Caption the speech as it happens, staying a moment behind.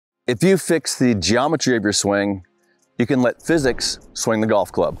If you fix the geometry of your swing, you can let physics swing the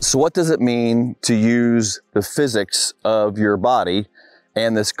golf club. So what does it mean to use the physics of your body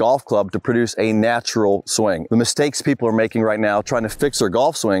and this golf club to produce a natural swing? The mistakes people are making right now trying to fix their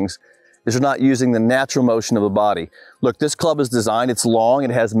golf swings is they're not using the natural motion of the body. Look, this club is designed, it's long, it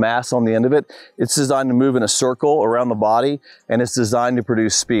has mass on the end of it. It's designed to move in a circle around the body, and it's designed to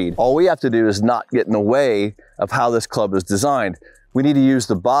produce speed. All we have to do is not get in the way of how this club is designed. We need to use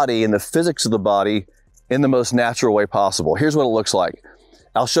the body and the physics of the body in the most natural way possible. Here's what it looks like.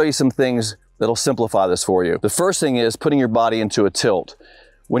 I'll show you some things that'll simplify this for you. The first thing is putting your body into a tilt.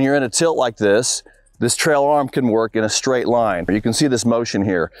 When you're in a tilt like this trail arm can work in a straight line. You can see this motion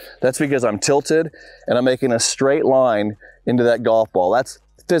here. That's because I'm tilted and I'm making a straight line into that golf ball. That's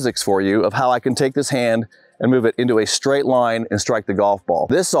physics for you of how I can take this hand and move it into a straight line and strike the golf ball.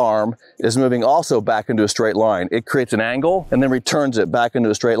 This arm is moving also back into a straight line. It creates an angle and then returns it back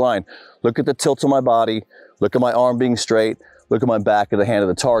into a straight line. Look at the tilt of my body. Look at my arm being straight. Look at my back of the hand of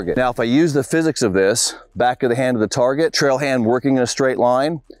the target. Now, if I use the physics of this, back of the hand of the target, trail hand working in a straight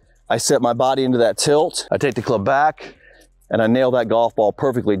line, I set my body into that tilt, I take the club back, and I nail that golf ball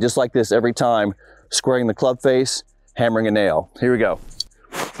perfectly, just like this every time, squaring the club face, hammering a nail. Here we go.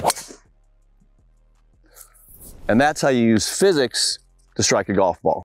 And that's how you use physics to strike a golf ball.